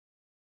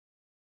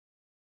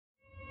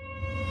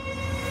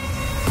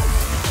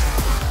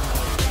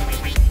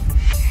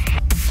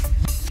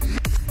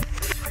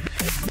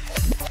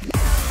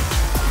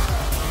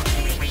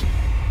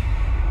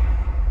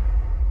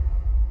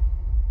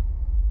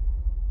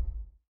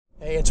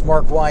Hey, it's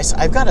Mark Weiss.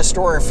 I've got a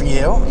story for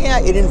you. Yeah,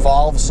 it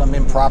involves some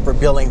improper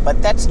billing,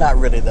 but that's not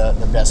really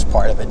the best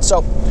part of it.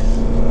 So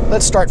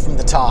let's start from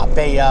the top.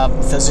 A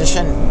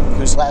physician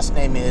whose last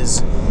name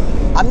is,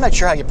 I'm not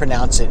sure how you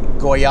pronounce it,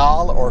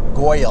 Goyal or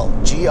Goyal,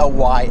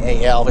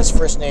 G-O-Y-A-L. His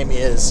first name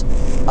is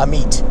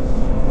Amit.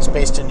 He's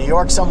based in New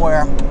York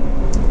somewhere.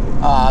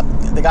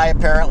 The guy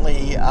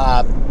apparently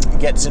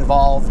gets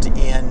involved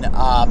in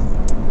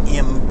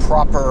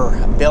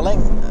improper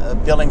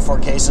billing for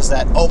cases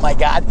that, oh my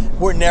God,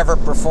 were never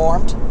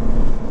performed.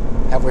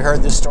 Have we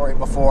heard this story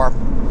before?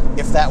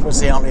 If that was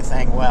the only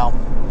thing, well,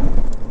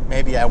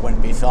 maybe I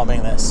wouldn't be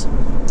filming this.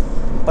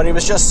 But he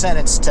was just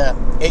sentenced to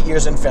 8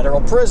 years in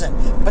federal prison.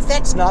 But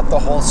that's not the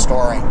whole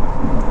story.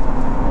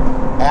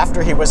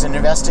 After he was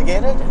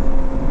investigated,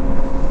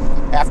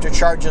 after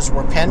charges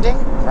were pending,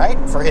 right,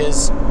 for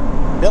his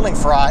billing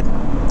fraud,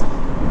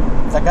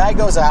 the guy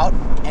goes out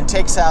and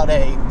takes out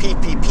a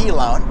PPP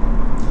loan,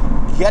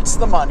 gets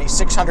the money,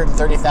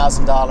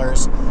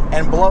 $630,000,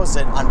 and blows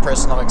it on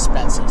personal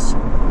expenses.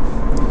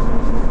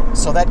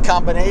 So that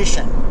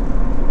combination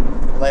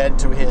led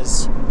to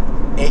his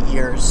 8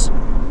 years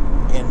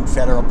in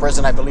federal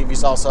prison. I believe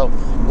he's also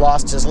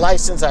lost his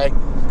license. I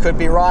could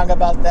be wrong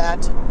about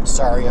that.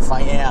 Sorry if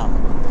I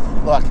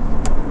am. Look,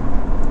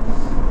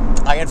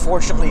 I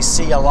unfortunately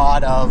see a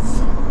lot of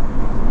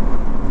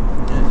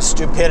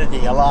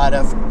stupidity, a lot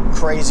of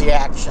crazy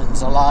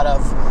actions, a lot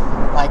of,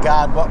 my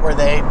God, what were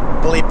they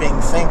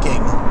bleeping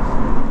thinking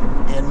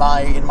in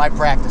my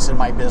practice, in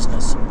my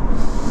business.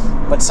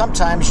 But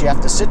sometimes you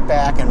have to sit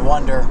back and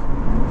wonder,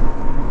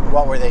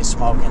 what were they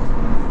smoking?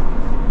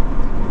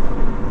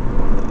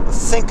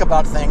 Think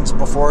about things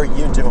before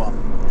you do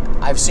them.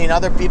 I've seen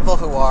other people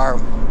who are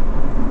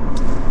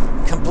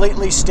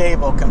completely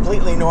stable,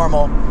 completely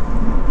normal,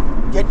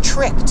 get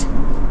tricked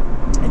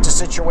into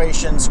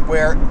situations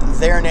where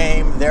their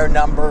name, their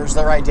numbers,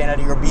 their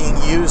identity are being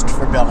used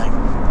for billing.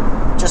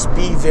 Just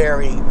be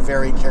very,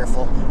 very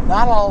careful.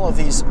 Not all of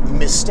these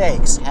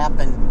mistakes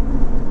happen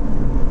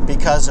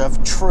because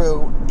of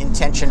true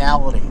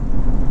intentionality.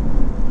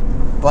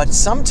 But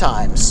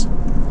sometimes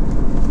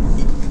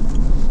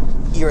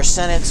you're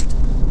sentenced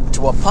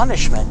to a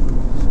punishment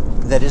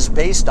that is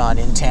based on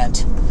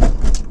intent,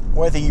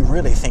 whether you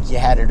really think you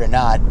had it or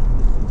not.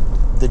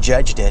 The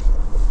judge did.